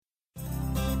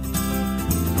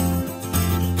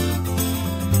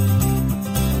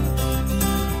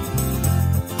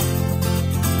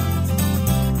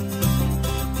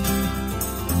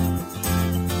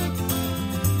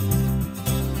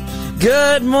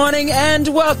Good morning and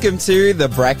welcome to The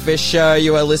Breakfast Show.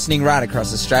 You are listening right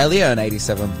across Australia on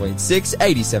 87.6,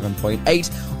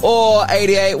 87.8 or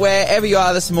 88. Wherever you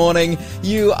are this morning,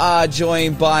 you are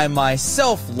joined by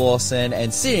myself, Lawson,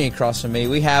 and sitting across from me,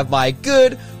 we have my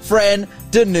good friend,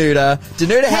 Danuta.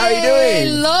 Danuta, how are you doing?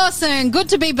 Hey, Lawson. Good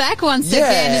to be back once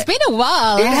again. It's been a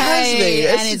while. It has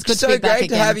been. And it's good so to be back great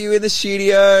again. to have you in the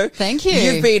studio. Thank you.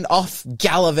 You've been off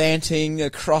gallivanting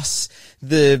across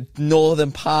the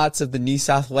northern parts of the New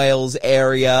South Wales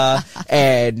area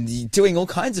and doing all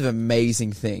kinds of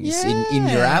amazing things in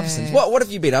your absence. What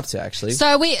have you been up to, actually?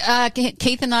 So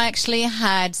Keith and I actually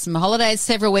had some holidays,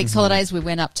 several weeks holidays. We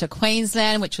went up to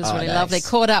Queensland, which was really lovely.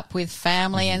 Caught up with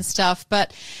family and stuff.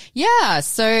 But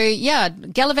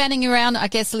gallivanting around, I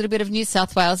guess, a little bit of New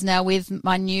South Wales now with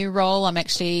my new role. I'm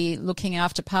actually looking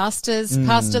after pastors,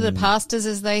 the pastors,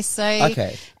 as they say.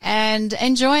 Okay. And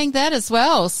enjoying that as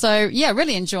well. So,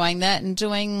 really enjoying that and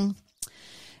doing,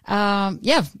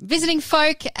 visiting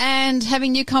folk and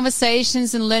having new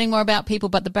conversations and learning more about people.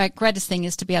 But the greatest thing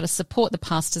is to be able to support the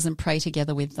pastors and pray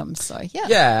together with them. So, yeah.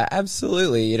 Yeah,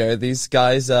 absolutely. You know, these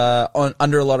guys are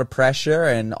under a lot of pressure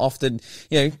and often,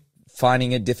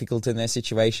 finding it difficult in their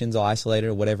situations or isolated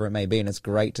or whatever it may be. And it's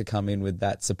great to come in with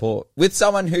that support with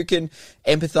someone who can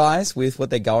empathize with what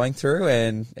they're going through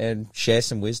and share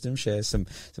some wisdom, share some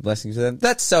blessings with them.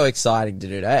 That's so exciting to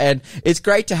do that. And it's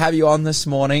great to have you on this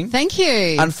morning. Thank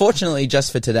you. Unfortunately,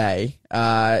 just for today,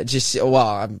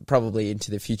 I'm probably into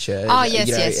the future.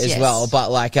 Yes. Well, but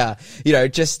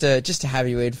just to have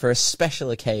you in for a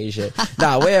special occasion.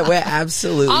 No, we're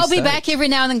absolutely. I'll be back every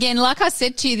now and again. Like I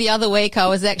said to you the other week, I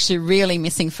was actually really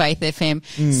missing Faith FM.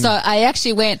 So I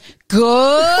actually went, good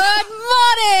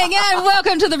morning and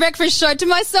welcome to the breakfast show to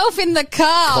myself in the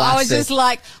car. Classic. I was just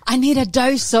like, I need a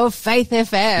dose of Faith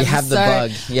FM. You have the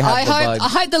bug. I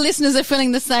hope the listeners are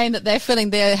feeling the same that they're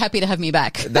happy to have me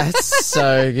back. That's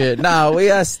so good. No, we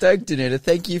are stoked, Danuta.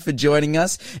 Thank you for joining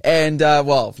us. And,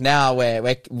 now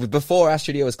we're before our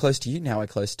studio was close to you, now we're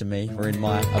close to me. We're in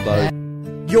my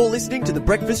abode. You're listening to the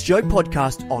Breakfast Show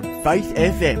podcast on Faith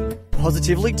FM.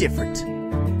 Positively different.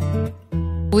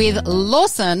 With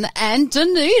Lawson and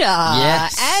Danuta.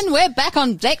 Yes. And we're back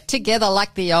on deck together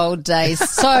like the old days.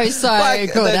 So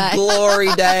like good, the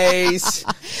glory days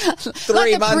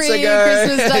 3 months ago.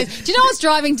 Christmas days. Do you know, I was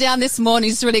driving down this morning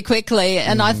just really quickly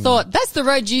and I thought, that's the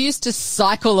road you used to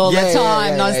cycle all the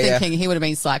time. And I was thinking he would have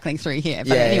been cycling through here.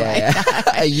 But anyway.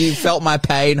 You felt my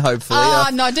pain, hopefully. Oh,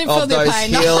 no, I didn't feel the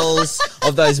pain. Of those hills,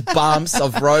 of those bumps,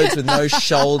 of roads with no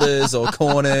shoulders or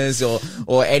corners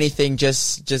or anything,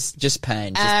 just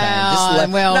pain. Never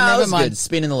mind. Good.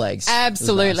 Spin in the legs.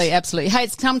 Absolutely. Hey,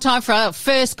 it's come time for our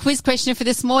first quiz question for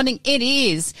this morning. It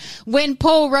is, when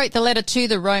Paul wrote the letter to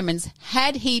the Romans,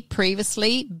 had he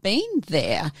previously been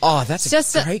there? Oh, that's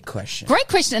a great question. Great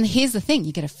question. And here's the thing.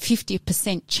 You get a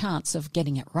 50% chance of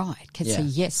getting it right. It's a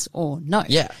yes or no.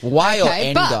 Yeah. Why or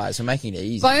any, guys? We're making it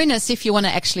easy. Bonus if you want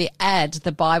to actually add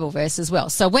the Bible verse as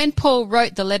well. So when Paul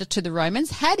wrote the letter to the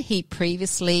Romans, had he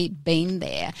previously been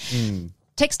there?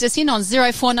 Text us in on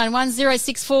 0491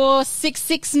 064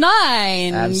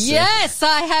 669. Absolutely. Yes,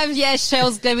 I have. Yes,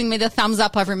 Shell's giving me the thumbs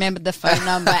up. I've remembered the phone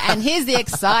number. And here's the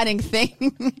exciting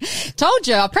thing. Told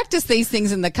you, I practice these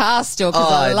things in the car still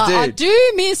because I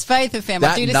do miss Faith FM.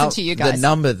 I do listen to you guys. The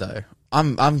number, though.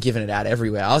 I'm giving it out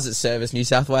everywhere. I was at Service New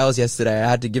South Wales yesterday. I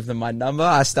had to give them my number.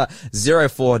 I start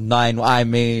 049.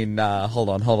 Hold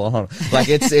on. Like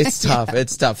it's tough.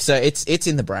 It's tough. So it's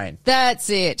in the brain. That's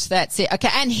it. Okay.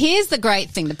 And here's the great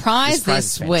thing. The prize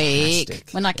this week,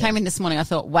 when I came in this morning, I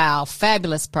thought, wow,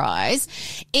 fabulous prize.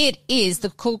 It is the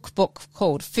cookbook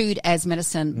called Food as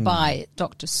Medicine by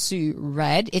Dr. Sue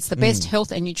Rad. It's the best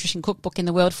health and nutrition cookbook in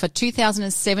the world for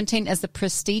 2017 as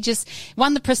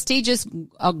won the prestigious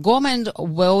Gourmand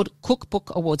World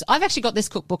Cookbook Awards. I've actually got this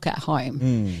cookbook at home.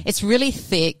 It's really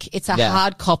thick. It's a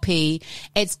hard copy.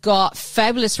 It's got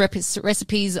fabulous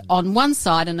recipes on one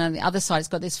side, and on the other side, it's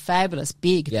got this fabulous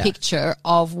big picture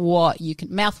of what you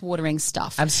can, mouth-watering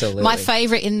stuff. Absolutely. My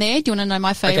favorite in there, do you want to know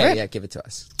my favorite? Okay, yeah, give it to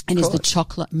us. And it's the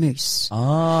chocolate mousse.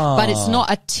 Oh. But it's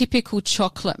not a typical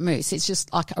chocolate mousse. It's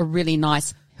just like a really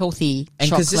nice chocolate and mousse.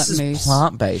 Because this is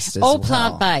plant-based as all well.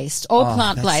 plant-based.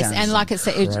 And like I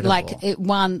said, it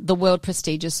won the world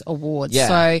prestigious award.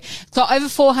 Yeah. So over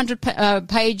 400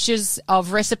 pages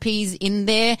of recipes in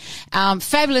there.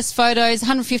 Fabulous photos,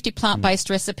 150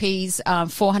 plant-based recipes,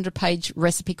 400-page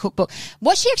recipe cookbook.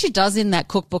 What she actually does in that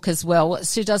cookbook as well, what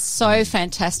she does so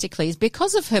fantastically is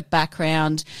because of her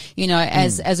background,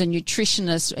 as a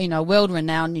nutritionist,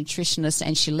 world-renowned nutritionist,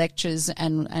 and she lectures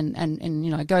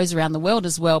and goes around the world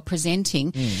as well. well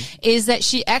presenting, is that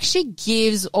she actually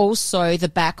gives also the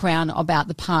background about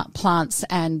the plants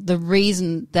and the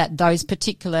reason that those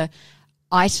particular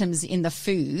items in the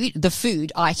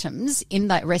food items in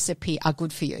that recipe are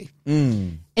good for you.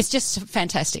 It's just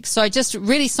fantastic. So just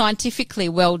really scientifically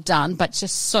well done, but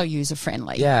just so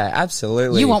user-friendly. Yeah,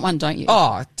 absolutely. You want one, don't you?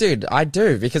 Oh, dude, I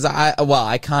do, because I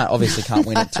obviously can't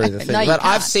win it through the thing. No, but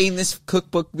I've seen this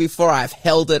cookbook before. I've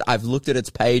held it. I've looked at its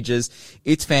pages.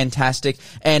 It's fantastic.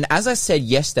 And as I said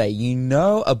yesterday, you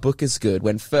know a book is good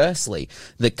when, firstly,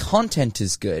 the content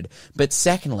is good, but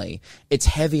secondly, it's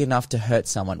heavy enough to hurt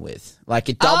someone with. Like,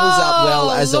 it doubles up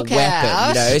well as a weapon,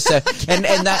 you know? So,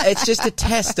 and that, it's just a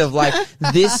test of, like,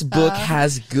 this book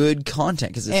has good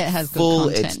content because it's full,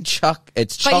 it's chock-a-block.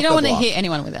 But you don't want to hit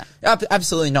anyone with that.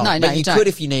 Absolutely not. No, but you don't. could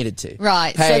if you needed to.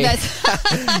 Right. Hey, So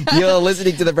that's you're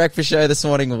listening to The Breakfast Show this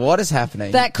morning. What is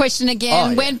happening? that question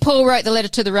again. When Paul wrote the letter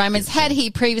to the Romans, had he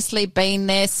previously been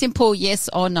there? Simple yes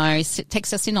or no.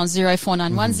 Text us in on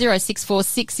 0491 064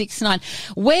 669.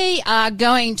 We are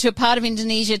going to a part of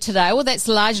Indonesia today. Well, that's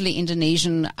largely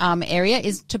Indonesian area,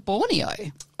 is to Borneo.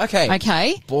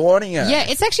 Okay. Borneo. Yeah,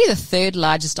 it's actually the third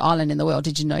largest island in the world.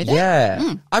 Did you know that?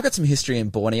 Yeah. I've got some history in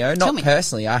Borneo. Not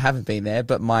personally, I haven't been there,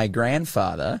 but my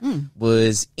grandfather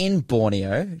was in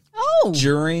Borneo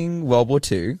during World War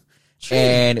II. True.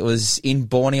 And it was in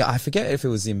Borneo. I forget if it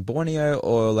was in Borneo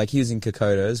or like he was in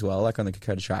Kokoda as well, like on the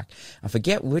Kokoda track. I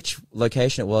forget which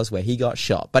location it was where he got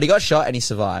shot, but he got shot and he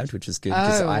survived, which was good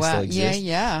because I still exist.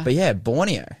 Yeah. But yeah,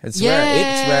 Borneo. It's where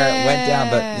it went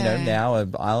down, but you know, now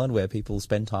an island where people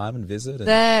spend time and visit. And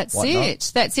That's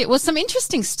whatnot. it. Well, some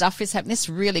interesting stuff is happening. This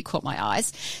really caught my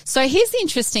eyes. So here's the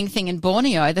interesting thing in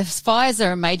Borneo. The fires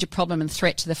are a major problem and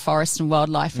threat to the forest and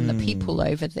wildlife and the people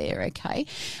over there, okay?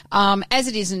 As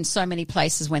it is in so many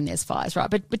places when there's fires, right?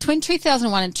 But between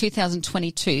 2001 and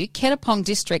 2022, Ketapong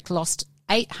district lost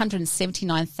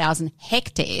 879,000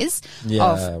 hectares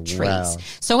of trees. Wow.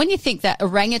 So when you think that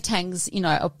orangutans, you know,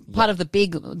 are part of the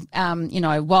big, you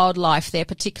know, wildlife there,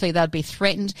 particularly, they'd be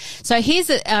threatened. So here's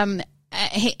and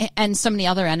so many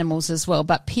other animals as well,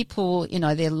 but people, you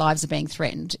know, their lives are being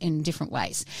threatened in different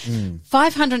ways.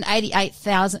 588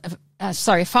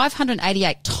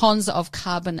 tons of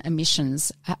carbon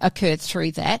emissions occurred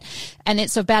through that. And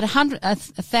it's about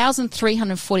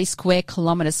 1,340 square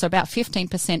kilometres. So about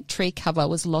 15% tree cover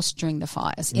was lost during the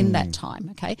fires in that time.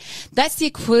 Okay. That's the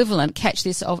equivalent, catch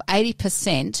this, of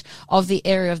 80% of the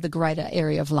area of the greater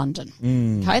area of London.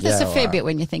 Okay. That's a fair bit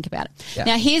when you think about it. Yeah.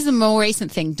 Now here's the more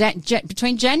recent thing.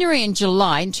 Between January and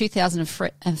July in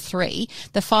 2003,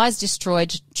 the fires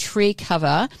destroyed tree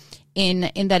cover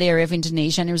in that area of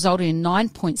Indonesia, and it resulted in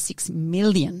 9.6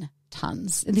 million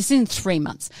tonnes. This is in 3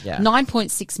 months.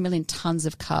 9.6 million tonnes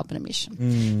of carbon emission.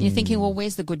 And you're thinking, well,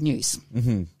 where's the good news?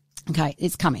 Okay,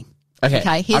 it's coming. Okay,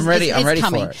 I'm ready. I'm ready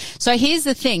for it. So here's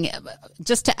the thing,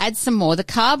 just to add some more, the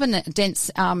carbon dense,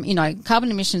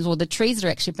 carbon emissions, or the trees that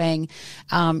are actually being,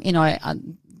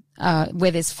 where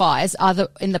there's fires are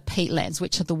in the peatlands,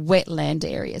 which are the wetland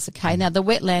areas. Okay. Now the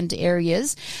wetland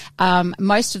areas, they're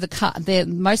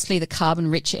mostly the carbon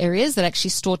rich areas that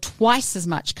actually store twice as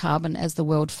much carbon as the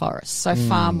world forests. So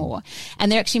far more.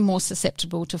 And they're actually more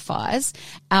susceptible to fires.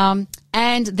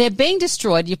 And they're being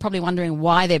destroyed. You're probably wondering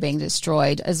why they're being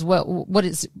destroyed as well. What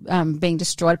is being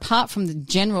destroyed apart from the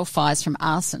general fires from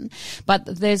arson? But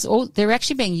they're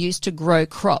actually being used to grow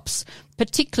crops,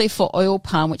 particularly for oil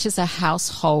palm, which is a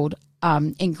household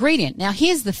ingredient. Now,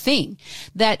 here's the thing,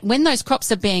 that when those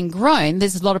crops are being grown,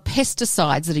 there's a lot of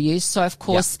pesticides that are used. So, of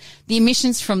course, the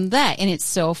emissions from that in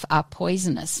itself are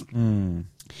poisonous.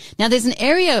 Now, there's an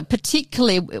area,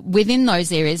 particularly within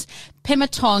those areas,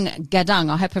 Pematong Gadang,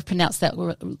 I hope I've pronounced that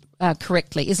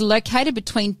correctly, is located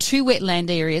between two wetland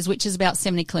areas, which is about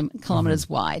 70 kilometres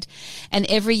wide. And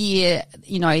every year,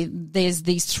 you know, there's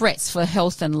these threats for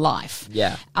health and life.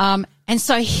 Yeah. And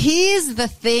so here's the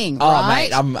thing, right?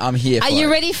 Mate, I'm here for it. Are you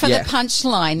ready for the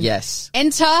punchline? Yes.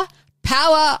 Enter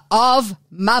Power of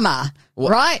Mama.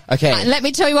 Right? Okay. Let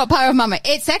me tell you what Power of Mama.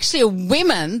 It's actually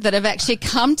women that have actually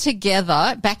come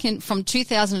together from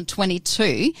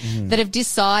 2022 that have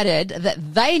decided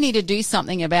that they need to do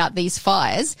something about these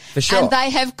fires. For sure. And they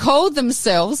have called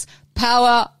themselves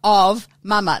Power of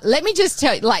Mama. Let me just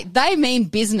tell you, like, they mean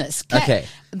business. Okay.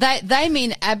 They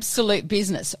mean absolute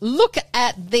business. Look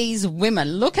at these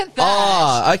women. Look at that.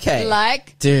 Oh, okay.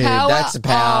 Like, dude, Power that's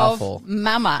powerful. Of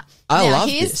Mama. I now, love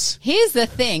this. Here's the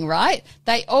thing, right?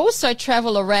 They also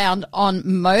travel around on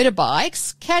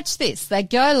motorbikes. Catch this. They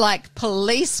go like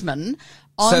policemen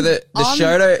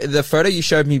The photo you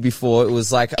showed me before, it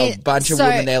was like a bunch of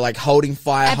women there like holding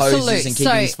fire hoses and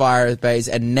keeping these fire at bays,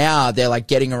 and now they're like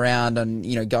getting around and,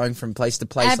 you know, going from place to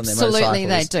place on their motorcycles. Absolutely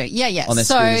they do. Yeah. On their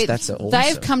scooters. That's awesome.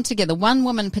 They've come together. One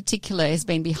woman in particular has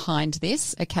been behind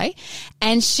this, okay?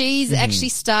 And she's actually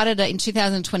started it in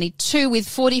 2022 with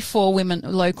 44 women,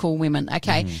 local women,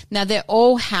 okay? Now they're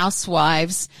all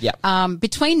housewives. Yep.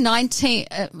 Between 19,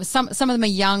 some of them are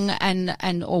young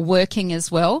and or working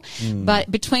as well, but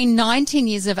between 19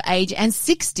 years of age and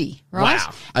 60, right?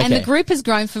 Wow. Okay. And the group has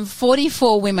grown from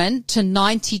 44 women to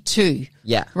 92.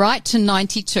 Yeah. Right, to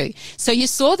 92. So you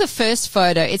saw the first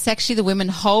photo. It's actually the women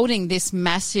holding this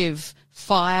massive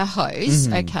fire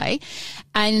hose, okay?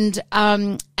 And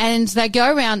they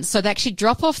go around, so they actually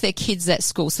drop off their kids at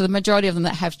school. So the majority of them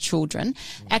that have children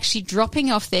actually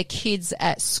dropping off their kids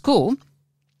at school.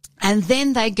 And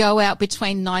then they go out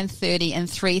between 9:30 and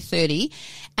 3:30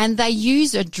 and they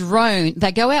use a drone.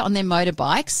 They go out on their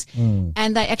motorbikes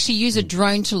and they actually use a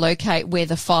drone to locate where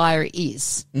the fire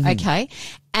is. Okay.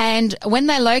 And when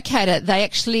they locate it, they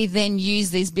actually then use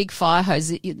these big fire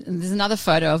hoses. There's another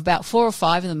photo of about 4 or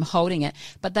 5 of them holding it,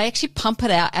 but they actually pump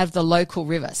it out of the local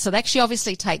river. So they actually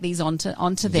obviously take these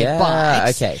onto their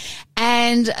bikes. Okay.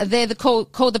 And they're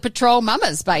called the patrol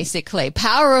mamas, basically.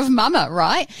 Power of mama,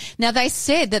 right? Now they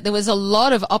said that there was a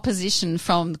lot of opposition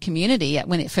from the community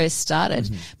when it first started,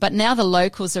 but now the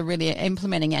locals are really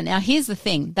implementing it. Now here's the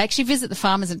thing. They actually visit the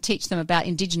farmers and teach them about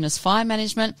indigenous fire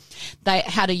management,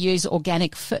 how to use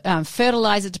organic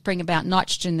fertilizer to bring about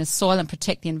nitrogen in the soil and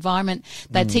protect the environment.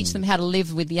 They teach them how to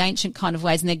live with the ancient kind of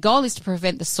ways, and their goal is to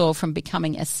prevent the soil from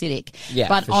becoming acidic. Yeah,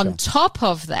 but on top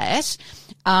of that,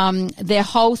 their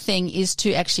whole thing is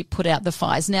to actually put out the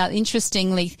fires. Now,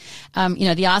 interestingly, you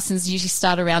know, the arsons usually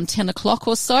start around 10 o'clock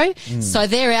or so. So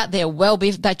they're out there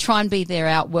they try and be there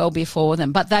out well before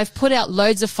them, but they've put out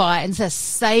loads of fire and they're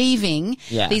saving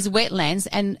these wetlands,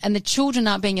 and the children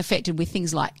aren't being affected with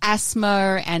things like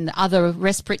asthma and other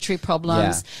respiratory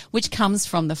problems, which comes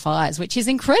from the fires, which is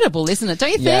incredible, isn't it?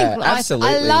 Don't you think? Absolutely.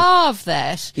 I love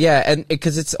that. Yeah, and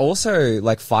because it's also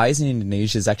like fires in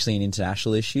Indonesia is actually an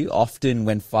international issue. Often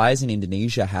when fires in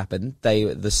Indonesia happen,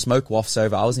 the smoke wafts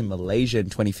over. I was in Malaysia in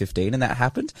 2015 and that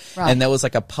happened. Right. And there was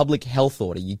like a public health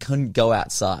order. You couldn't go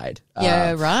outside.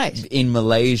 Right. In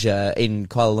Malaysia, in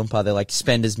Kuala Lumpur, they're like,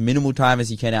 spend as minimal time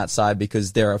as you can outside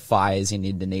because there are fires in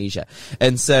Indonesia.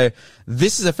 And so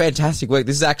this is a fantastic work.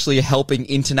 This is actually helping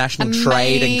international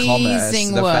trade and commerce.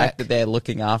 The fact that they're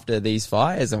looking after these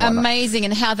fires and whatnot. Amazing,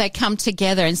 and how they come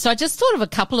together. And so I just thought of a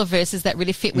couple of verses that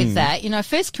really fit with that. You know,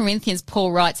 1 Corinthians,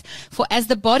 Paul writes, "For as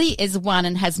the body is one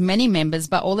and has many members,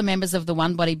 but all the members of the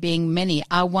one body being many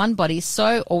are one body,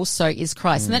 so also is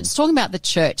Christ." And that's talking about the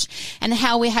church and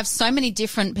how we have so many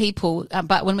different people,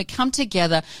 but when we come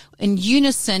together in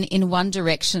unison in one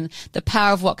direction, the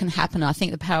power of what can happen. I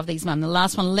think the power of these men. The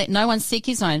last one, let no one seek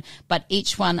his own, but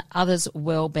each one other's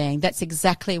well-being. That's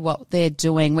exactly what they're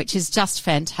doing, which is just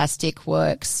fantastic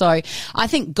work. So I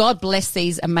think God bless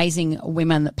these amazing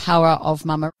women, the power of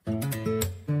Mama.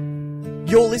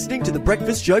 You're listening to the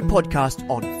Breakfast Show podcast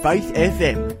on Faith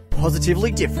FM.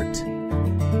 Positively different.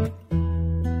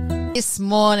 This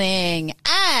morning,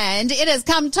 and it has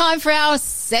come time for our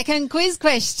second quiz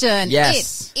question.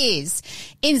 Yes. It is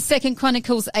in 2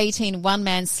 Chronicles 18, one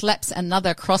man slaps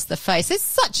another across the face. It's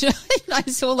such a,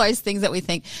 it's all those things that we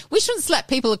think we shouldn't slap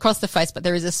people across the face, but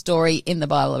there is a story in the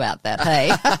Bible about that,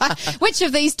 hey? Which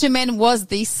of these two men was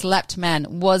the slapped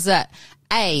man? Was it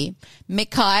A,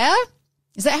 Micaiah?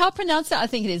 Is that how I pronounce it? I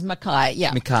think it is Micaiah,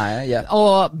 yeah. Micaiah, yeah.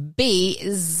 Or B,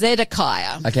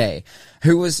 Zedekiah. Okay.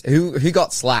 Who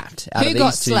got slapped out of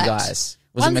these two guys?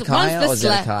 Was it Micaiah or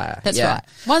Zedekiah? That's right.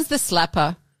 One's the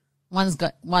slapper. One's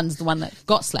the one that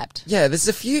got slapped. Yeah, there's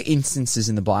a few instances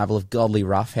in the Bible of godly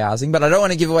roughhousing, but I don't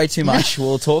want to give away too much.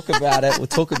 We'll talk about it. We'll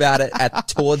talk about it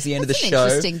towards the end of the show.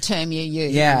 Interesting term you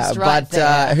used. Yeah, right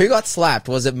but who got slapped?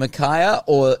 Was it Micaiah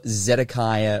or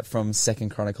Zedekiah from 2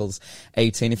 Chronicles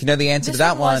 18? If you know the answer to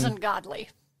that one, wasn't godly.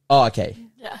 Oh, okay.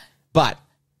 Yeah. But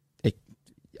it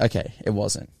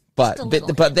wasn't. But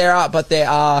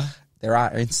there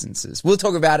are instances. We'll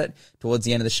talk about it towards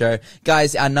the end of the show.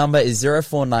 Guys, our number is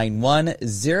 0491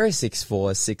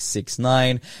 064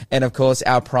 669. And of course,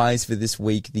 our prize for this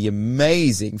week, the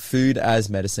amazing Food as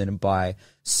Medicine by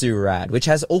Sue Rad, which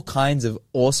has all kinds of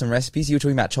awesome recipes. You were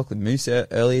talking about chocolate mousse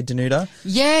earlier, Danuta.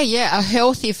 Yeah, a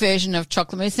healthier version of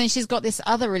chocolate mousse. And she's got this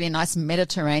other really nice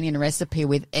Mediterranean recipe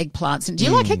with eggplants. And do you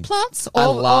like eggplants? I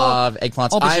love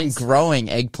eggplants. I'm growing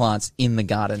eggplants in the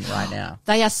garden right now.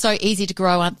 They are so easy to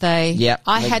grow, aren't they? Yep.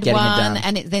 I had one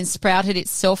and it then sprouted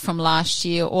itself from last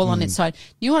year all on its own.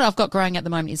 You know what I've got growing at the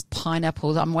moment is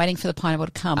pineapples. I'm waiting for the pineapple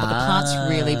to come, but the plant's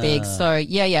really big. So,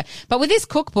 yeah. But with this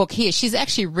cookbook here, she's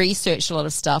actually researched a lot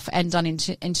of stuff and done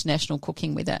international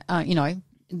cooking with it, a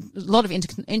lot of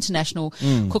international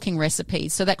cooking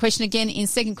recipes. So that question again in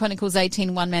 2 Chronicles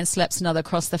 18, one man slaps another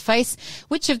across the face.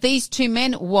 Which of these two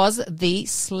men was the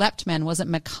slapped man? Was it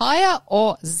Micaiah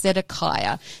or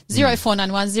Zedekiah?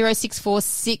 0491 064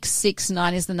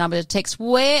 669 is the number to text.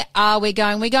 Where are we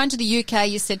going? We're going to the UK,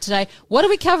 you said today. What are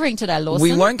we covering today, Lawson?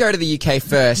 We won't go to the UK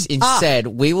first. Instead,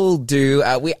 we will do,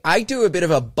 I do a bit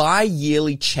of a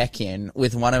bi-yearly check-in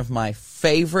with one of my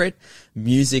favorite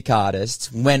music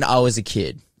artists when I was a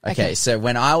kid. Okay, so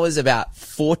when I was about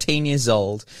 14 years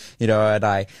old, and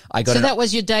I got... So that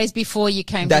was your days before you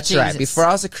came to Jesus? That's right. Before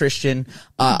I was a Christian,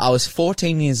 I was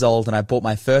 14 years old and I bought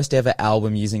my first ever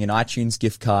album using an iTunes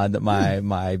gift card that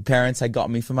my parents had got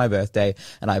me for my birthday,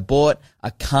 and I bought a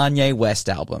Kanye West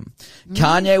album.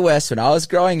 Kanye West, when I was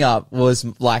growing up, was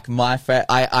like my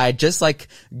I just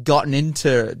gotten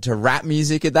into rap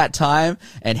music at that time,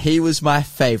 and he was my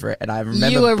favorite. And I remember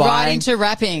you were right into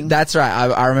rapping. That's right.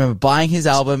 I remember buying his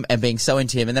album and being so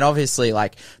into him, and then obviously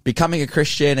becoming a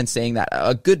Christian and seeing that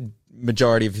a good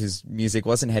majority of his music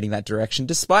wasn't heading that direction,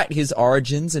 despite his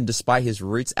origins and despite his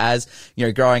roots. As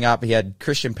growing up, he had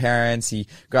Christian parents, he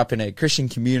grew up in a Christian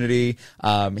community.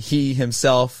 He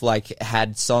himself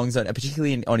had songs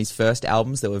particularly on his first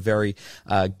albums that were very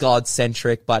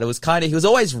God-centric, but it was he was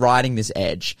always riding this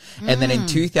edge. And then in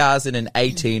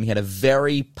 2018 he had a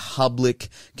very public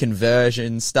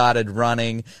conversion, started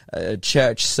running a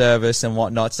church service and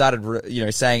whatnot,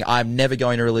 started saying, I'm never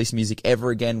going to release music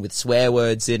ever again with swear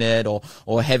words in it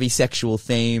or heavy sexual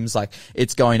themes.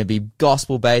 It's going to be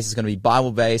gospel based, it's going to be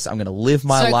Bible based. I'm going to live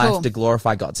my life to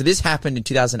glorify God. So this happened in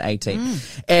 2018.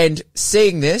 And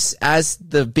seeing this as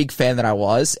the big fan that I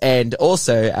was, and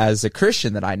also as a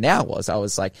Christian that I now was, I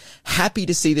was happy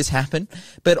to see this happen,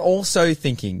 but also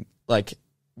thinking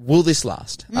will this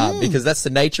last? Because that's the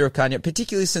nature of Kanye,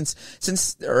 particularly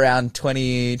since around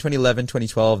 2011,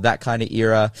 2012, that kind of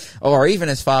era, or even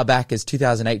as far back as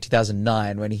 2008,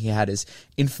 2009, when he had his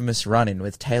infamous run-in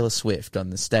with Taylor Swift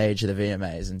on the stage of the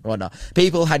VMAs and whatnot.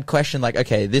 People had questioned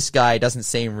okay, this guy doesn't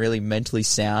seem really mentally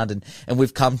sound, and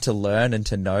we've come to learn and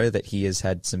to know that he has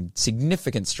had some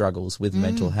significant struggles with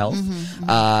mental health.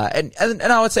 And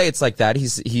I would say it's like that.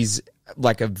 He's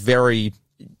a very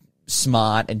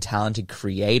smart and talented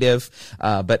creative,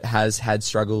 but has had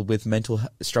struggles with mental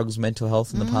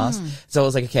health in the past. So I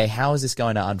was okay, how is this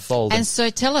going to unfold? And so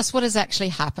tell us what has actually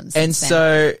happened since then.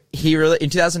 So in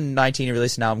 2019 he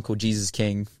released an album called Jesus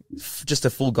King, just a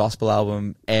full gospel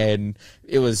album, and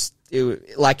it was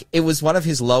one of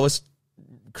his lowest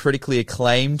critically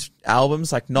acclaimed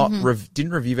albums,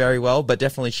 didn't review very well, but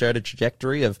definitely showed a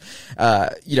trajectory of,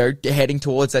 heading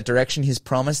towards that direction. His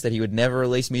promise that he would never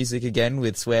release music again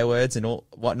with swear words and all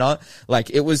whatnot,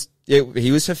 he was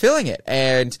fulfilling it.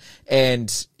 And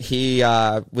he,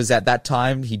 was at that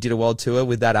time, he did a world tour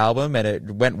with that album and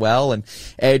it went well. And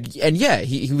yeah,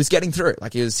 he was getting through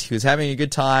it. He was having a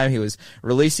good time. He was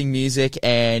releasing music,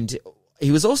 and he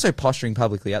was also posturing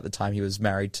publicly at the time. He was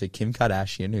married to Kim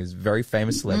Kardashian, who's a very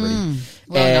famous celebrity.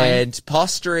 And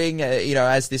posturing,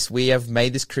 as this, we have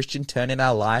made this Christian turn in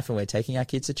our life and we're taking our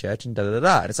kids to church and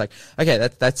da-da-da-da. And it's okay,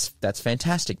 that's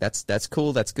fantastic. That's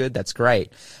cool. That's good. That's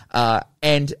great.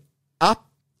 Things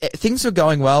were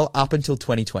going well up until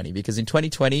 2020, because in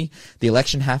 2020, the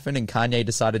election happened and Kanye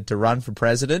decided to run for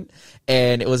president,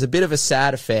 and it was a bit of a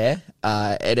sad affair.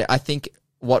 And I think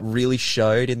what really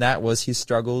showed in that was his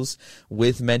struggles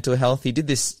with mental health. He did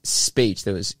this speech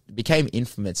that became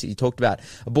infamous. He talked about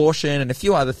abortion and a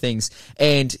few other things.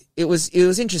 And it was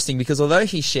interesting because although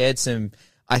he shared some,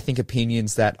 I think,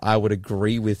 opinions that I would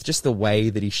agree with, just the way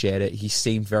that he shared it, he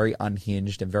seemed very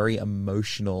unhinged and very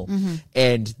emotional.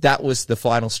 And that was the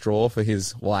final straw for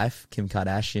his wife, Kim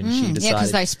Kardashian. She decided,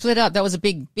 because they split up. That was a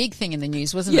big thing in the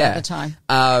news, wasn't it, at the time?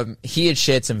 He had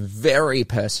shared some very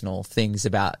personal things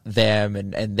about them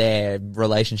and their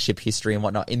relationship history and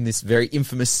whatnot in this very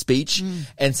infamous speech.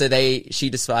 And so she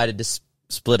decided to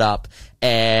split up,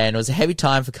 and it was a heavy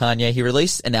time for Kanye. He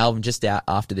released an album just out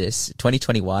after this,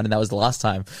 2021, and that was the last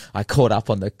time I caught up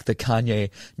on the Kanye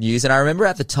news. And I remember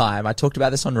at the time, I talked about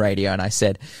this on radio, and I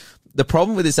said, the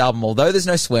problem with this album, although there's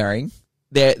no swearing,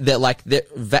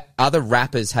 other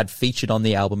rappers had featured on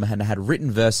the album and had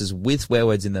written verses with swear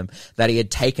words in them that he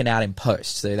had taken out in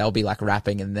post. So they'll be like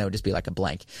rapping and they'll just be like a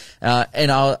blank.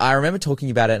 And I remember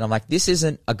talking about it and I'm like, this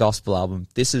isn't a gospel album.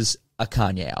 This is a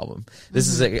Kanye album. This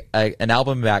is an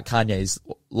album about Kanye's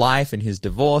life and his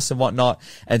divorce and whatnot.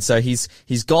 And so he's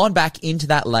gone back into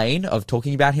that lane of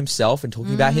talking about himself and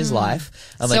talking about his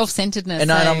life. Self-centeredness.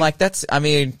 And I'm like,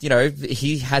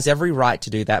 he has every right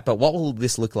to do that. But what will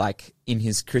this look like in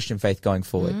his Christian faith going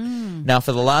forward? Now,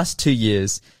 for the last 2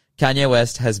 years, Kanye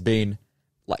West has been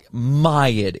like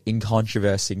mired in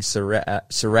controversy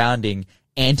surrounding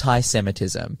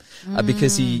anti-Semitism,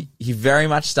 because he very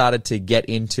much started to get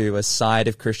into a side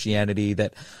of Christianity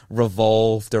that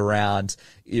revolved around,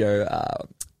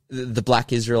 the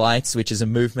Black Israelites, which is a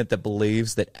movement that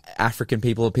believes that African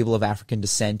people of African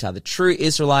descent are the true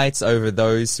Israelites over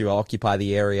those who occupy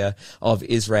the area of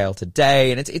Israel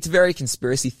today. And it's very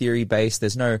conspiracy theory based.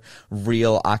 There's no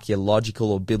real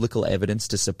archaeological or biblical evidence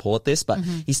to support this, but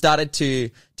he started to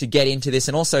get into this,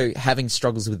 and also having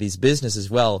struggles with his business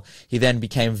as well. He then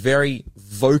became very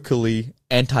vocally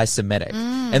anti-Semitic.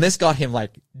 And this got him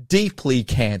like deeply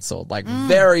cancelled, like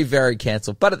very, very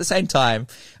cancelled. But at the same time,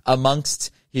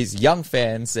 amongst his young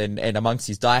fans and amongst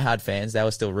his diehard fans, they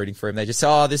were still rooting for him. They just said,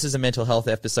 oh, this is a mental health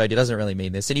episode. He doesn't really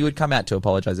mean this. And he would come out to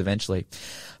apologize eventually.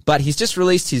 But he's just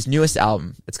released his newest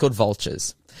album. It's called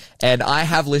Vultures. And I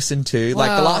have listened to,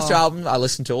 like the last album, I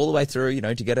listened to all the way through,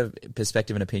 to get a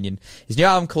perspective and opinion. His new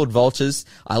album called Vultures,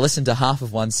 I listened to half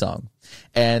of one song.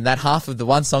 And that half of the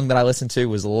one song that I listened to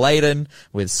was laden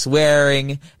with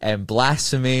swearing and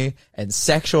blasphemy and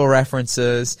sexual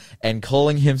references and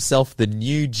calling himself the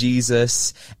new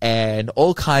Jesus and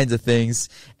all kinds of things.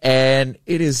 And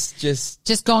it is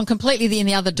just gone completely in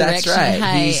the other direction. That's right.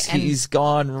 Hey, he's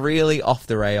gone really off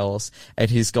the rails,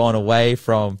 and he's gone away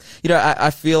from,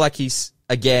 I feel like he's,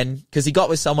 again, because he got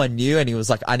with someone new and he was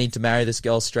like, I need to marry this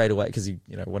girl straight away, because he,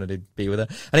 wanted to be with her.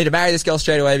 I need to marry this girl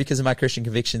straight away because of my Christian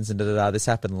convictions, and This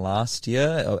happened last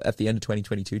year, at the end of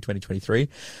 2022, 2023.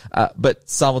 But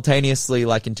simultaneously,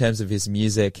 like in terms of his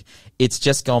music, it's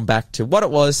just gone back to what it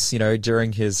was,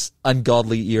 during his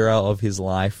ungodly era of his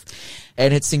life.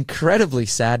 And it's incredibly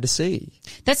sad to see.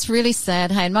 That's really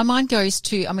sad, hey. And my mind goes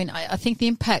to, I think the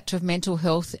impact of mental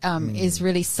health is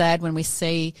really sad when we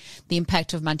see the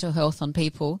impact of mental health on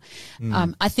people.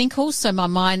 I think also my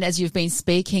mind, as you've been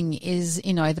speaking, is,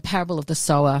 the parable of the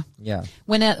sower. Yeah.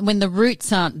 When the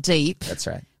roots aren't deep. That's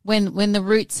right. When the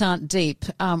roots aren't deep,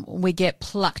 we get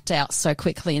plucked out so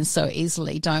quickly and so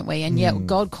easily, don't we? And yet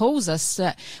God calls us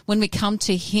when we come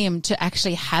to Him to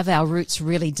actually have our roots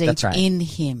really deep in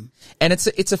Him. And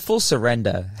it's a full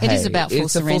surrender. It is about full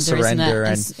surrender, isn't it?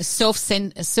 And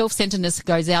self-centeredness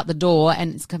goes out the door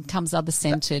and it becomes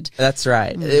other-centered. That's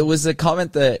right. It was a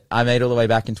comment that I made all the way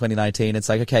back in 2019. It's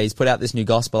like, okay, he's put out this new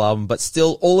gospel album, but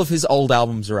still all of his old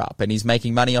albums are up, and he's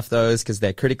making money off those because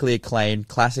they're critically acclaimed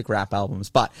classic rap albums,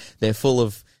 but they're full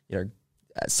of,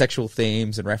 sexual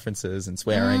themes and references and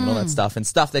swearing and all that stuff, and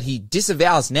stuff that he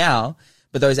disavows now.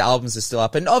 But those albums are still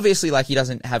up. And obviously, he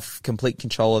doesn't have complete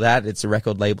control of that. It's a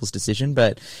record label's decision.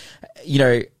 But,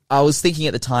 I was thinking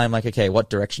at the time, okay, what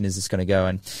direction is this going to go?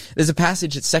 And there's a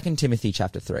passage at 2 Timothy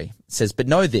chapter 3. It says, but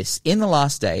know this, in the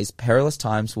last days, perilous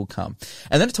times will come.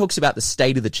 And then it talks about the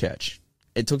state of the church.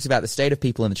 It talks about the state of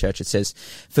people in the church. It says,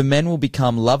 for men will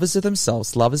become lovers of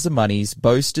themselves, lovers of monies,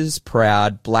 boasters,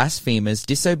 proud, blasphemers,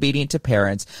 disobedient to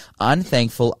parents,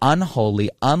 unthankful, unholy,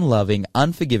 unloving,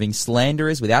 unforgiving,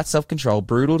 slanderers, without self-control,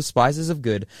 brutal, despisers of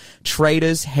good,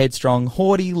 traitors, headstrong,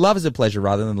 haughty, lovers of pleasure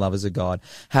rather than lovers of God,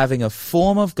 having a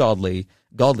form of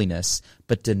godliness,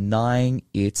 but denying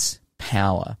its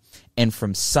power. And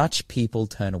from such people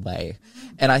turn away.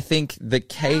 And I think the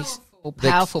case...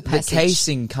 Powerful passage. The case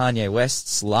in Kanye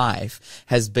West's life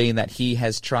has been that he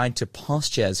has tried to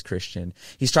posture as Christian.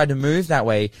 He's tried to move that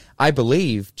way, I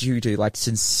believe, due to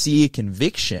sincere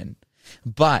conviction,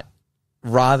 but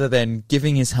rather than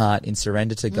giving his heart in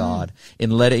surrender to God, in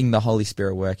letting the Holy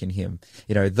Spirit work in him,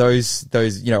 those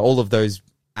all of those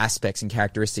aspects and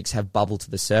characteristics have bubbled to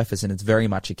the surface, and it's very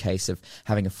much a case of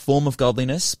having a form of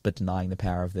godliness but denying the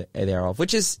power of thereof,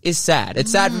 which is sad.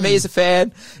 It's sad for me as a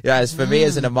fan, as for me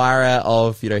as an admirer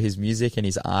of his music and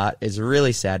his art. It's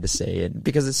really sad to see, and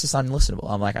because it's just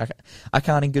unlistenable. I'm like, I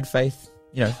can't in good faith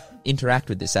interact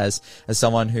with this as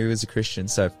someone who is a Christian.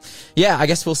 So yeah, I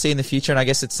guess we'll see in the future, and I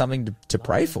guess it's something to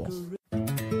pray for.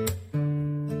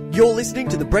 You're listening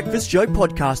to the Breakfast Show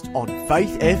podcast on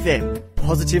Faith FM.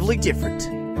 Positively different.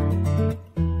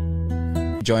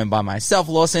 Joined by myself,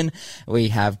 Lawson. We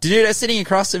have Danuta sitting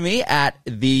across from me at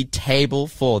the table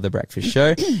for the breakfast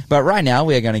show. But right now,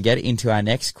 we are going to get into our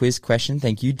next quiz question.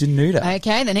 Thank you, Danuta.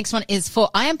 Okay, the next one is for,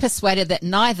 I am persuaded that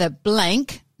neither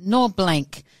blank, nor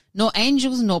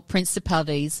angels, nor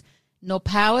principalities, nor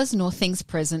powers, nor things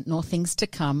present, nor things to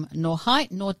come, nor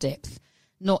height, nor depth,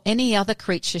 nor any other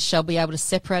creature shall be able to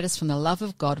separate us from the love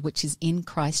of God, which is in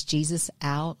Christ Jesus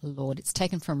our Lord. It's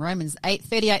taken from Romans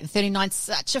 8:38 and 39.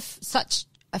 Such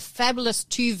a fabulous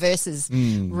 2 verses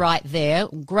right there.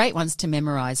 Great ones to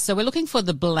memorize. So we're looking for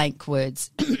the blank words.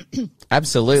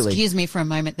 Absolutely. Excuse me for a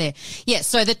moment there. Yeah,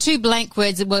 so the 2 blank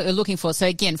words that we're looking for. So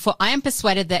again, for I am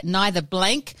persuaded that neither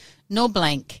blank,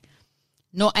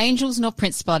 nor angels, nor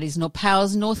principalities, nor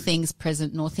powers, nor things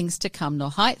present, nor things to come, nor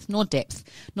height, nor depth,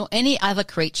 nor any other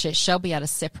creature shall be able to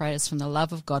separate us from the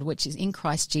love of God, which is in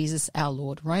Christ Jesus our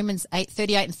Lord. Romans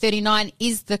 8:38 and 39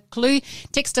 is the clue.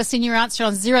 Text us in your answer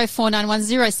on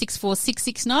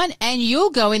 0491064669, and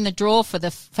you'll go in the draw for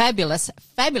the fabulous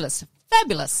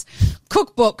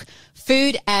cookbook,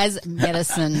 Food as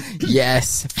Medicine.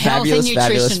 Yes, Health and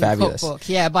Nutrition fabulous. Cookbook.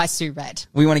 Yeah, by Sue Rad.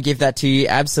 We want to give that to you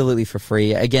absolutely for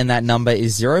free. Again, that number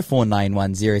is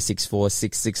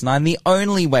 0491064669. The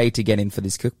only way to get in for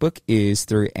this cookbook is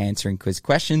through answering quiz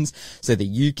questions so that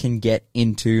you can get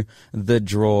into the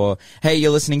draw. Hey,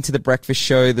 you're listening to The Breakfast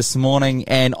Show this morning,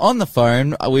 and on the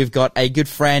phone, we've got a good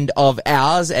friend of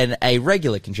ours and a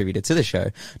regular contributor to the show,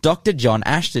 Dr. John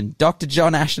Ashton. Dr.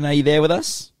 John Ashton, are you there with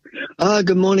us?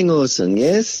 Good morning, Lawson.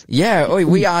 Yes? Yeah,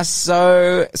 we are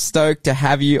so stoked to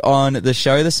have you on the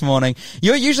show this morning.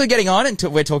 You're usually getting on until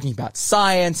we're talking about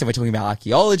science, and we're talking about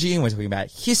archaeology, and we're talking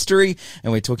about history,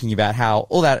 and we're talking about how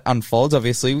all that unfolds,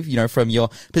 obviously, you know, from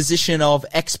your position of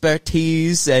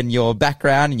expertise and your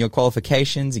background and your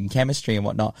qualifications in chemistry and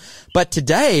whatnot. But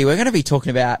today, we're going to be talking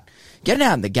about getting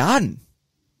out in the garden.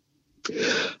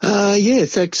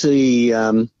 Yes, actually,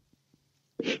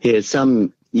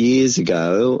 some years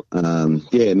ago,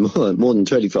 more than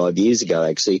 25 years ago,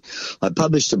 actually, I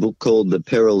published a book called The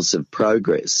Perils of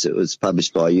Progress. It was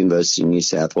published by University of New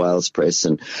South Wales Press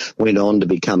and went on to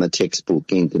become a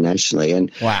textbook internationally.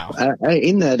 And wow.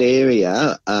 In that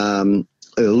area,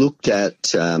 looked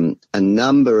at a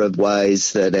number of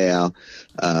ways that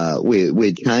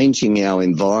we're changing our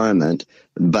environment,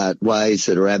 but ways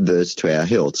that are adverse to our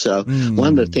health. So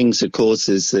one of the things, of course,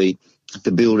 is the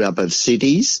build-up of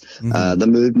cities, the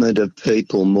movement of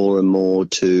people more and more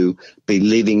to be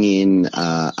living in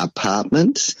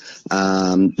apartments,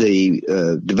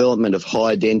 the development of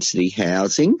high-density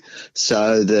housing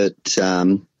so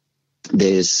that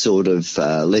there's sort of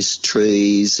less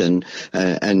trees and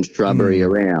shrubbery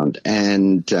around.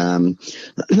 And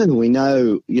we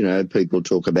know, people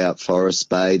talk about forest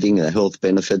bathing, the health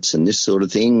benefits and this sort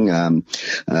of thing,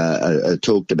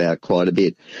 talked about quite a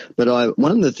bit. But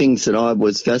one of the things that I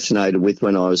was fascinated with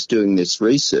when I was doing this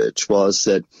research was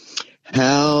that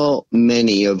how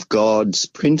many of God's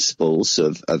principles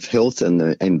of health and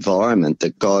the environment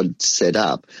that God set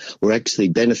up were actually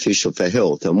beneficial for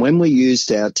health. And when we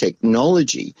used our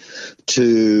technology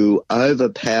to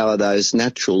overpower those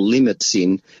natural limits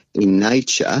in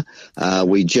nature,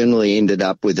 we generally ended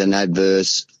up with an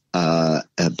adverse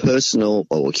a personal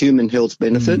or human health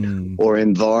benefit or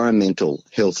environmental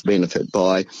health benefit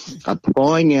by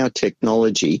applying our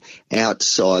technology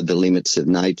outside the limits of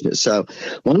nature. So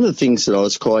one of the things that I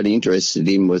was quite interested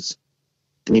in was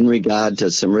in regard to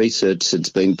some research that's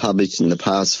been published in the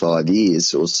past 5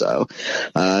 years or so,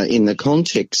 in the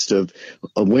context of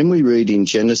when we read in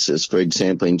Genesis, for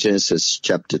example, in Genesis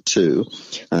chapter 2,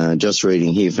 just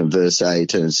reading here from verse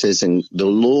 8, and it says, "And the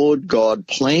Lord God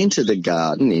planted a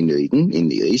garden in Eden in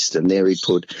the east, and there he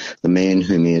put the man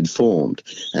whom he had formed.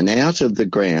 And out of the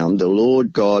ground the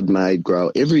Lord God made grow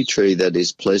every tree that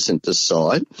is pleasant to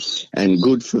sight and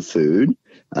good for food."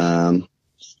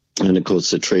 And, of course,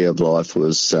 the tree of life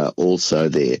was also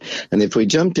there. And if we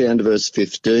jump down to verse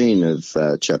 15 of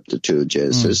chapter 2 of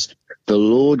Genesis, the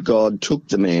Lord God took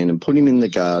the man and put him in the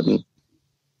garden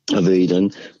of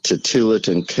Eden to till it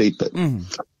and keep it.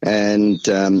 And,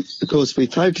 of course, we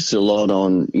focus a lot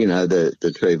on,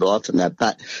 the tree of life and that,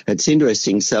 but it's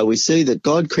interesting. So we see that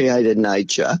God created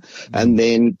nature and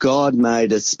then God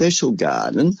made a special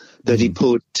garden that he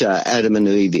put Adam and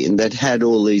Eve in that had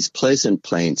all these pleasant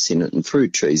plants in it and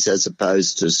fruit trees, as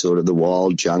opposed to sort of the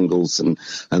wild jungles and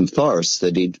forests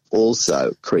that he'd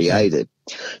also created.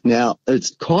 Now,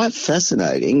 it's quite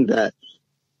fascinating that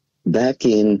back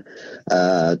in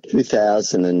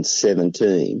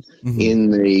 2017, in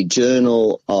the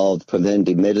Journal of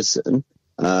Preventive Medicine,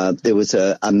 there was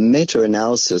a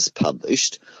meta-analysis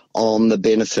published on the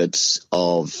benefits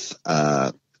of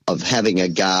having a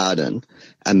garden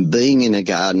and being in a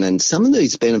garden, and some of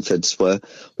these benefits were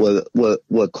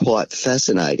quite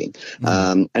fascinating.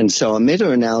 And so a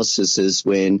meta-analysis is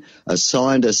when a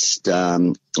scientist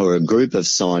or a group of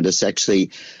scientists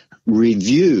actually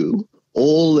review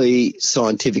all the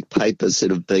scientific papers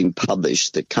that have been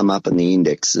published that come up in the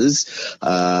indexes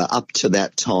up to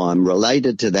that time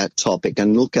related to that topic,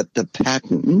 and look at the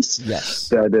patterns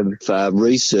that have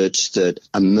research that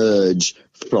emerge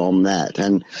from that.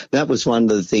 And that was one of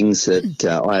the things that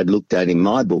I had looked at in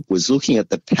my book, was looking at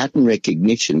the pattern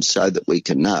recognition so that we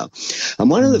can know. And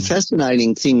one of the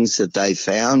fascinating things that they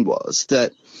found was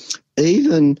that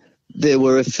even there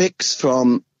were effects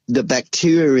from the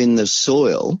bacteria in the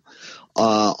soil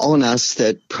on us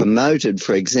that promoted,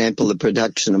 for example, the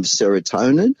production of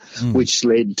serotonin, which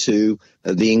led to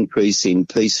the increase in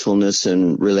peacefulness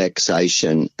and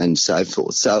relaxation and so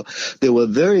forth. So there were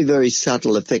very, very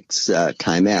subtle effects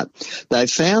came out. They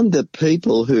found that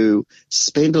people who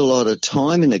spent a lot of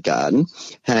time in a garden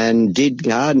and did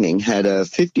gardening had a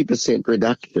 50%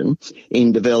 reduction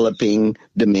in developing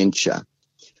dementia.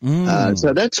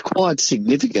 So that's quite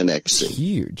significant, actually. It's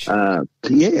huge.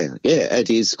 Yeah,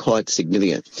 it is quite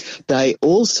significant. They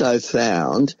also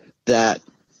found that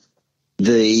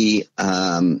the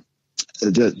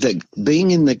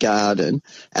being in the garden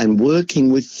and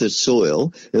working with the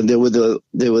soil, there were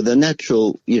the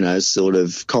natural, sort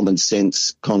of common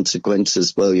sense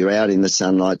consequences. Well, you're out in the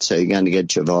sunlight, so you're going to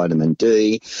get your vitamin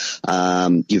D.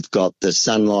 You've got the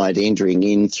sunlight entering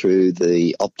in through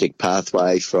the optic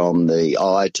pathway from the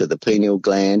eye to the pineal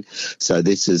gland. So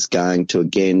this is going to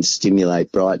again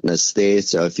stimulate brightness there.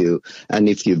 So if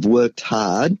you've worked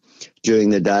hard during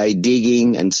the day,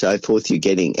 digging and so forth, you're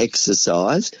getting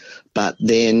exercise. But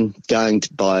then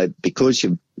because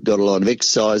you've got a lot of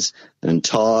exercise and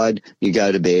tired, you go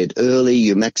to bed early,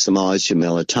 you maximise your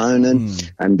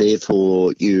melatonin, and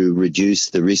therefore you reduce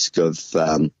the risk of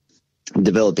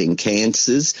developing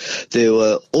cancers. There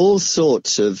were all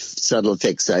sorts of subtle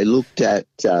effects. They looked at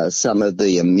some of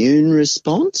the immune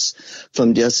response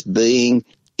from just being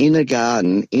in a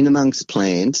garden, in amongst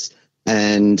plants,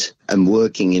 and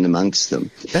working in amongst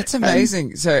them. That's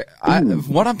amazing. So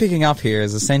what I'm picking up here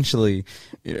is essentially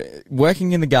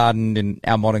working in the garden in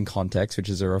our modern context, which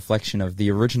is a reflection of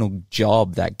the original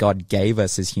job that God gave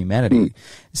us as humanity,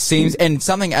 seems, and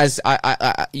something as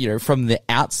I from the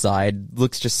outside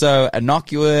looks just so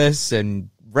innocuous and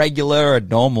regular and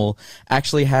normal,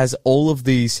 actually has all of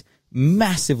these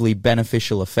massively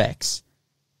beneficial effects.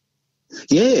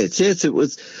 Yes, it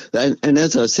was, and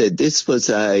as I said, this was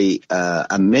a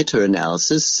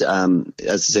meta-analysis, as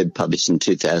I said, published in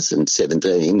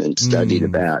 2017 and studied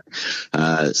about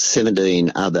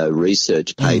 17 other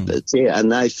research papers. Yeah,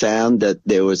 and they found that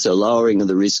there was a lowering of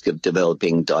the risk of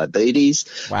developing diabetes.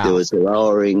 Wow. There was a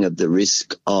lowering of the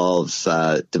risk of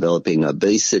developing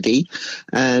obesity,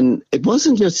 and it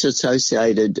wasn't just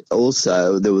associated.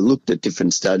 Also, they were looked at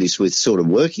different studies with sort of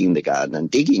working in the garden and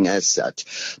digging as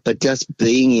such, but just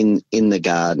being in the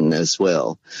garden as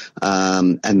well,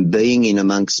 and being in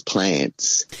amongst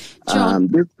plants. John,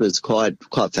 this was quite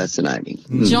fascinating.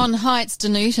 John, hi, it's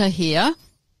Danuta here.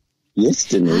 Yes,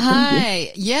 Danuta.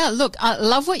 Hi. Yeah, look, I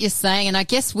love what you're saying, and I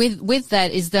guess with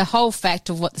that is the whole fact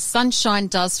of what the sunshine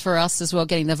does for us as well,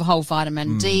 getting the whole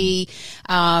vitamin D.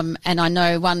 And I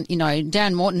know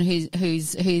Darren Morton,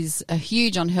 who's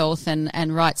huge on health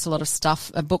and writes a lot of stuff,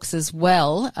 books as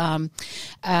well.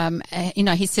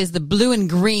 He says the blue and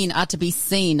green are to be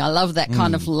seen. I love that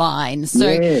kind of line. So,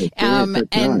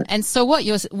 and so what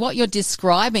you're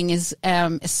describing is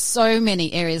so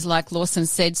many areas, like Lawson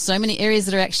said, so many areas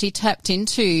that are actually tapped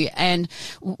into. And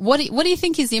what do you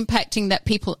think is impacting that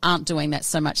people aren't doing that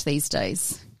so much these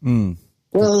days?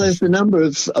 Well,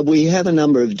 we have a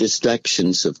number of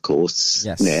distractions, of course,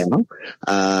 now,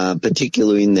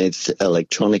 particularly in the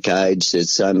electronic age.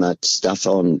 There's so much stuff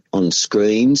on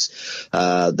screens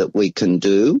that we can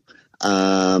do.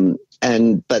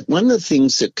 But one of the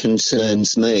things that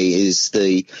concerns me is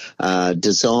the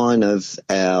design of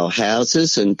our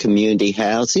houses and community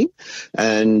housing,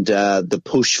 and the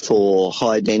push for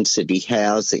high density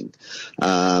housing,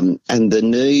 and the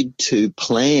need to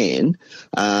plan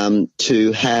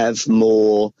to have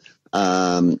more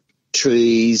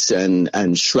trees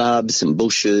and shrubs and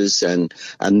bushes and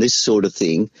this sort of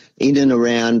thing in and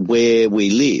around where we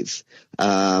live.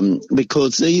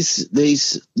 because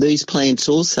these plants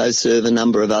also serve a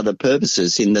number of other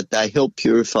purposes in that they help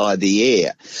purify the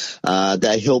air.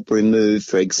 They help remove,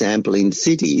 for example, in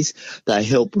cities, they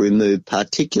help remove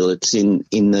particulates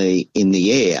in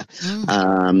the air,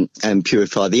 and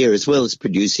purify the air as well as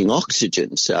producing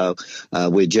oxygen. So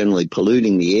we're generally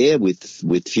polluting the air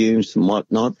with fumes and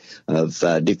whatnot of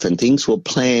different things. Well,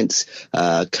 plants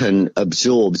can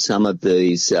absorb some of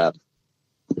these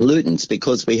pollutants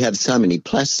because we have so many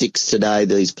plastics today.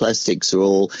 These plastics are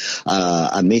all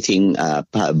emitting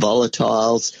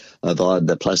volatiles of either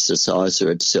the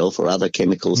plasticizer itself or other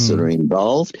chemicals that are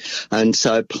involved. And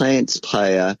so plants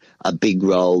play a big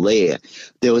role there.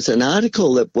 There was an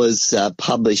article that was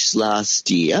published last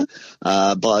year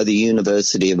by the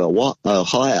University of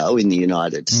Ohio in the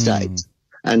United States.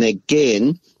 And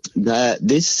again,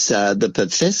 the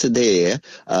professor there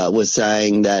was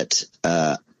saying that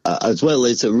as well,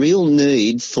 there's a real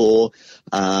need for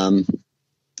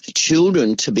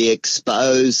children to be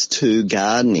exposed to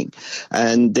gardening.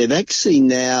 And they've actually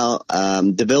now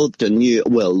developed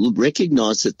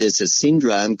recognised that there's a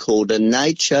syndrome called a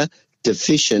nature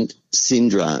deficient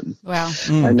syndrome. Wow.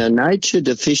 And a nature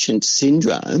deficient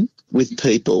syndrome with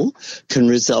people can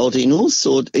result in all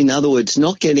sorts, in other words,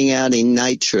 not getting out in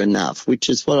nature enough, which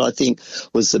is what I think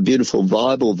was the beautiful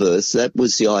Bible verse. That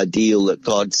was the ideal that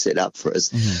God set up for us.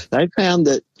 They found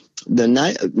that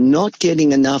not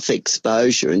getting enough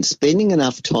exposure and spending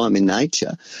enough time in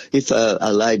nature, if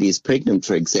a lady is pregnant,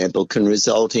 for example, can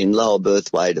result in lower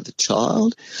birth weight of a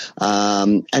child.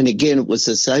 And again, it was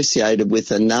associated with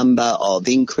a number of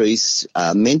increased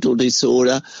mental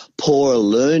disorder, poorer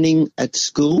learning at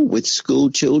school with school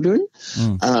children.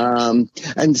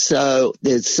 And so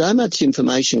there's so much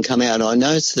information come out. I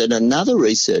noticed that another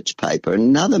research paper,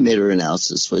 another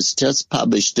meta-analysis was just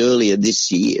published earlier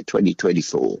this year,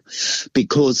 2024.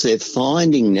 Because they're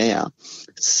finding now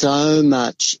so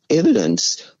much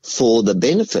evidence for the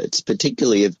benefits,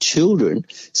 particularly of children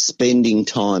over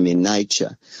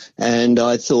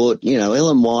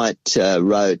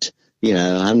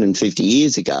 150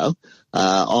 years ago,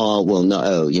 over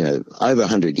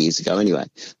 100 years ago anyway,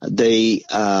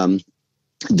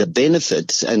 the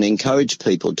benefits and encourage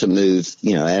people to move,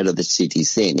 out of the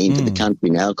cities then into the country.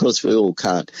 Now, of course, we all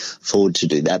can't afford to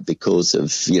do that because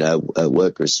of,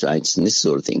 work restraints and this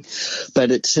sort of thing. But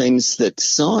it seems that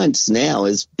science now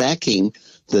is backing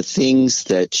the things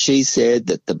that she said,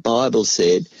 that the Bible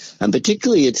said, and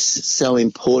particularly it's so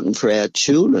important for our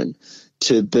children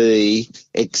to be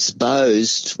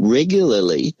exposed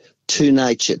regularly to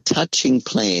nature, touching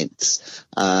plants,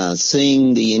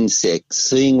 seeing the insects,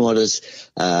 seeing what is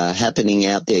happening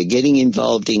out there, getting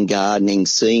involved in gardening,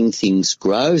 seeing things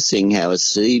grow, seeing how a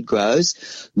seed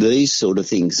grows, these sort of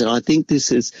things. And I think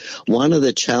this is one of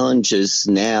the challenges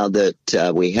now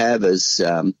that we have as,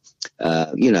 in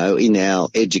our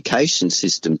education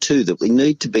system too, that we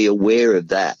need to be aware of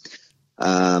that.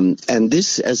 And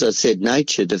this, as I said,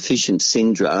 nature deficient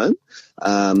syndrome,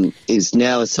 is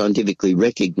now a scientifically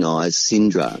recognised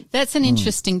syndrome. That's an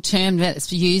interesting term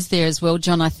that's used there as well,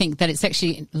 John. I think that it's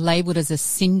actually labelled as a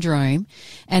syndrome.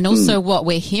 And also what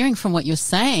we're hearing from what you're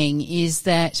saying is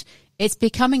that it's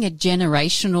becoming a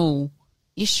generational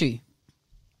issue.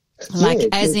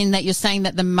 As in that you're saying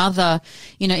that the mother,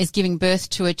 is giving birth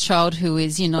to a child who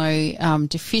is,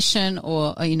 deficient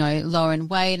or, lower in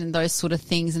weight and those sort of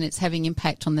things, and it's having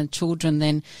impact on the children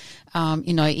then,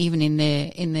 even in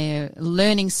their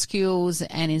learning skills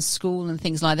and in school and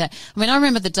things like that. I mean, I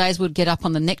remember the days we'd get up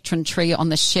on the nectarine tree on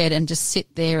the shed and just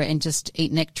sit there and just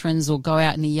eat nectarines or go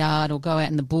out in the yard or go out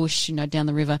in the bush, down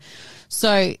the river.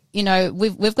 So,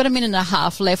 we've got a minute and a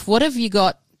half left. What have you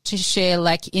got to share,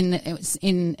 like in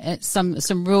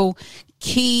some real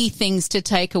key things to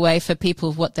take away for people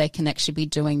of what they can actually be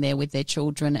doing there with their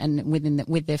children and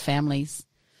with their families?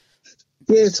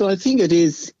 Yeah, so I think it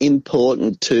is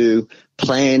important to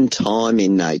plan time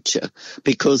in nature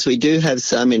because we do have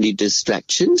so many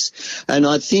distractions, and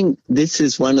I think this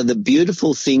is one of the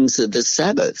beautiful things of the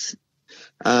Sabbath.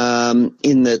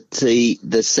 In that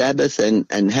the Sabbath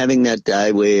and having that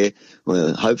day where,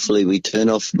 hopefully we turn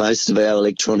off most of our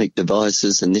electronic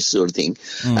devices and this sort of thing,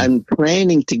 and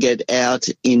planning to get out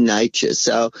in nature.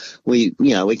 So we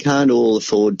can't all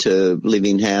afford to live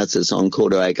in houses on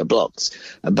quarter-acre blocks,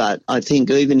 but I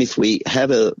think even if we have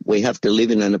to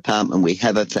live in an apartment, we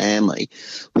have a family,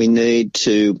 we need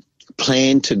to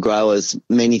plan to grow as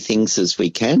many things as we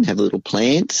can, have little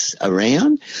plants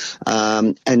around,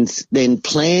 and then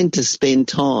plan to spend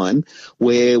time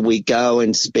where we go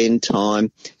and spend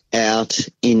time out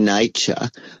in nature.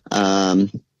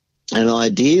 And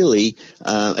ideally,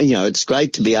 it's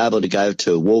great to be able to go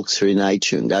to walks through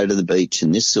nature and go to the beach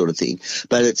and this sort of thing.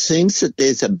 But it seems that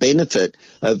there's a benefit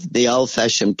of the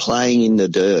old-fashioned playing in the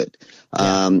dirt.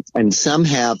 And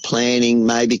somehow planning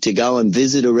maybe to go and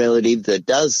visit a relative that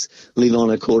does live on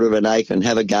a quarter of an acre and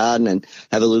have a garden and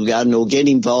have a little garden, or get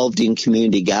involved in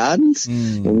community gardens,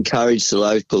 encourage the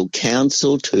local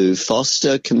council to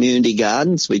foster community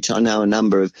gardens, which I know a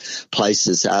number of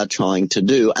places are trying to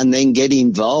do, and then get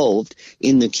involved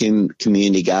in the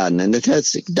community garden. And it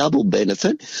has a double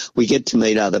benefit. We get to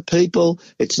meet other people.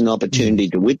 It's an opportunity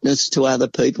to witness to other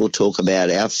people, talk about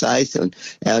our faith and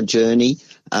our journey.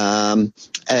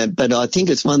 But I think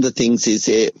it's one of the things is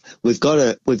that we've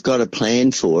got to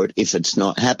plan for it if it's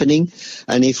not happening.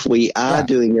 And if we are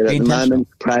doing it at the moment,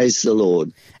 praise the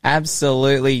Lord.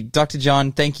 Absolutely. Dr.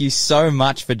 John, thank you so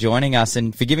much for joining us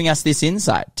and for giving us this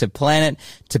insight to plan it,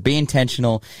 to be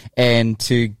intentional, and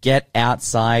to get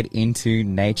outside into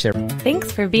nature.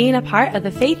 Thanks for being a part of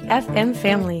the Faith FM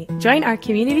family. Join our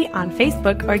community on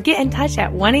Facebook or get in touch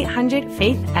at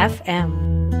 1-800-FAITH-FM.